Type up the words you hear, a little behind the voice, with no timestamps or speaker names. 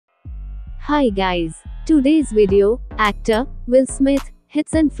Hi guys. Today's video, actor, Will Smith,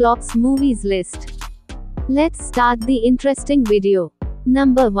 hits and flops movies list. Let's start the interesting video.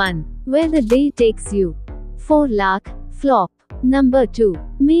 Number 1. Where the Day Takes You. 4 lakh, flop. Number 2.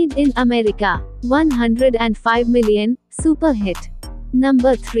 Made in America. 105 million, super hit.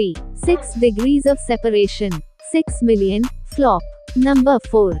 Number 3. 6 Degrees of Separation. 6 million, flop. Number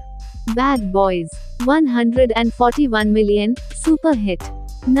 4. Bad Boys. 141 million, super hit.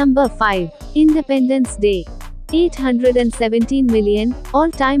 Number 5. Independence Day. 817 million,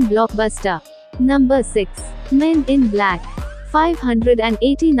 all-time blockbuster. Number 6. Men in Black.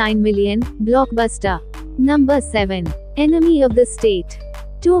 589 million, blockbuster. Number 7. Enemy of the State.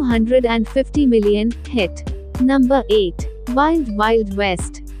 250 million, hit. Number 8. Wild Wild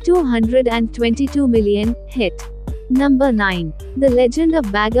West. 222 million, hit. Number 9. The Legend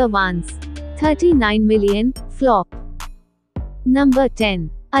of Bagger Vance. 39 million, flop. Number 10.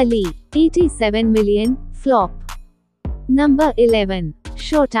 Ali. 87 million, flop. Number 11.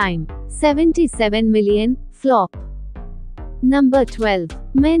 Showtime. 77 million, flop. Number 12.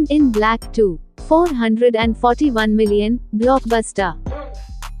 Men in Black 2. 441 million, blockbuster.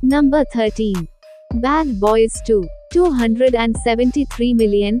 Number 13. Bad Boys 2. 273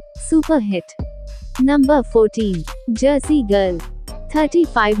 million, super hit. Number 14. Jersey Girl.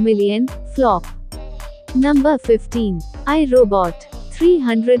 35 million, flop. Number 15. I, Robot.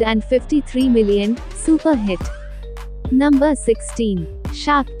 353 million, super hit. Number 16.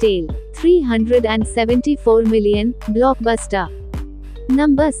 Shark Tale. 374 million, blockbuster.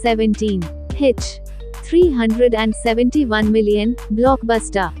 Number 17. Hitch. 371 million,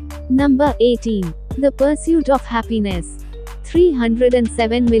 blockbuster. Number 18. The Pursuit of Happiness.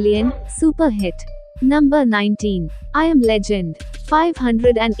 307 million, super hit. Number 19. I Am Legend.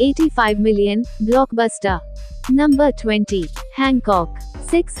 585 million, blockbuster. Number 20. Hancock.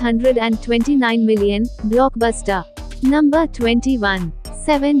 629 million, blockbuster. Number 21.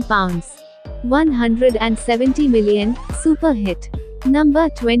 7 Pounds. 170 million, super hit. Number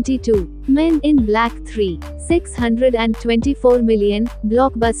 22. Men in Black 3. 624 million,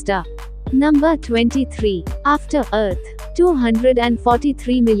 blockbuster. Number 23. After Earth.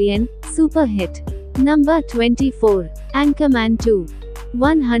 243 million, super hit. Number 24. Anchorman 2.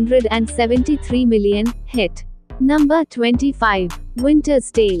 173 million, hit. Number 25. Winter's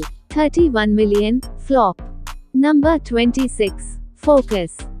Tale. 31 million, flop. Number 26.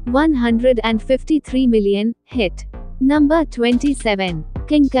 Focus. 153 million, hit. Number 27.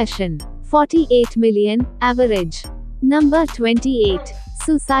 Concussion. 48 million, average. Number 28.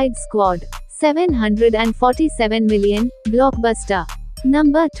 Suicide Squad. 747 million, blockbuster.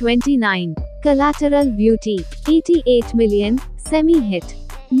 Number 29. Collateral Beauty. 88 million, semi-hit.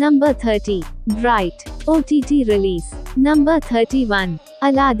 Number 30. Bright. OTT release. Number 31.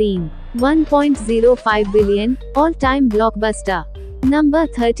 Aladdin. 1.05 billion, all-time blockbuster. Number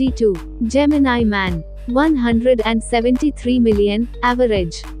 32. Gemini Man. 173 million,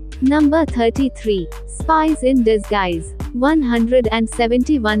 average. Number 33. Spies in Disguise.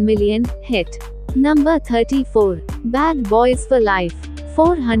 171 million, hit. Number 34. Bad Boys for Life.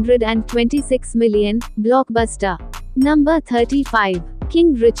 426 million, blockbuster. Number 35.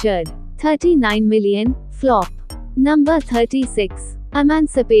 King Richard. 39 million, flop. Number 36.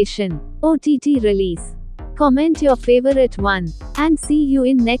 Emancipation. OTT release. Comment your favorite one, and see you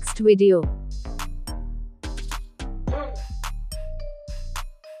in next video.